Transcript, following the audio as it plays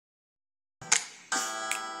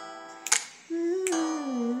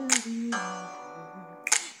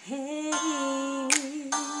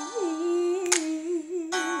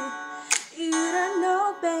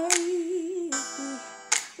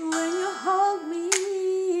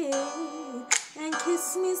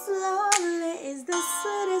kills me slowly is the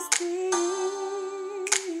sweetest thing,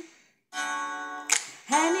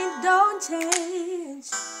 and it don't change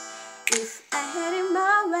if I had it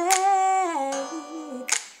my way.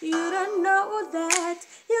 You don't know that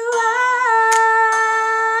you are.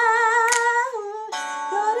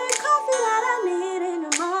 You're the coffee that I need in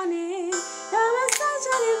the morning. You're the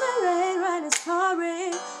sunshine in the rain when it's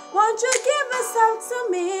pouring. Won't you give us out to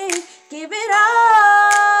me? Give it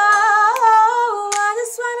all.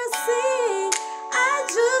 I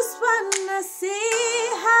just wanna see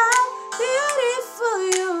how beautiful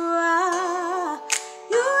you are.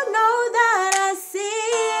 You know that I see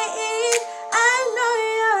it. I know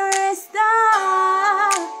you're a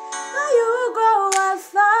star. Where you go, I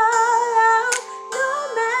follow, no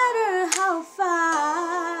matter how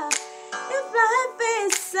far. If life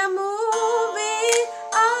is a movie,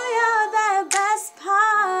 oh, you're the best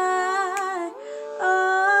part.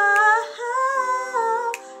 Oh,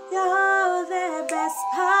 you're the best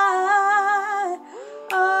part.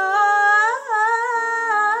 Oh,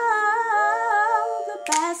 the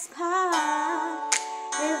best part.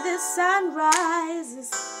 If the sun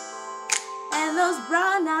rises and those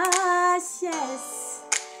brown eyes, yes,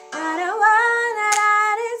 you're the one that I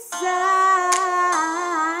desire.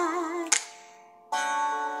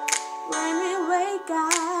 When we wake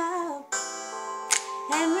up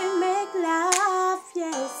and we make love,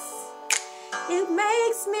 yes, it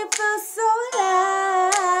makes me feel so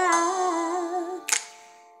loved.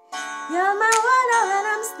 You're my water when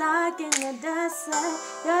I'm stuck in the desert.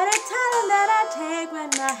 You're the time that I take when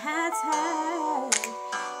my head's hurt.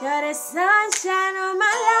 You're the sunshine of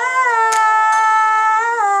my life.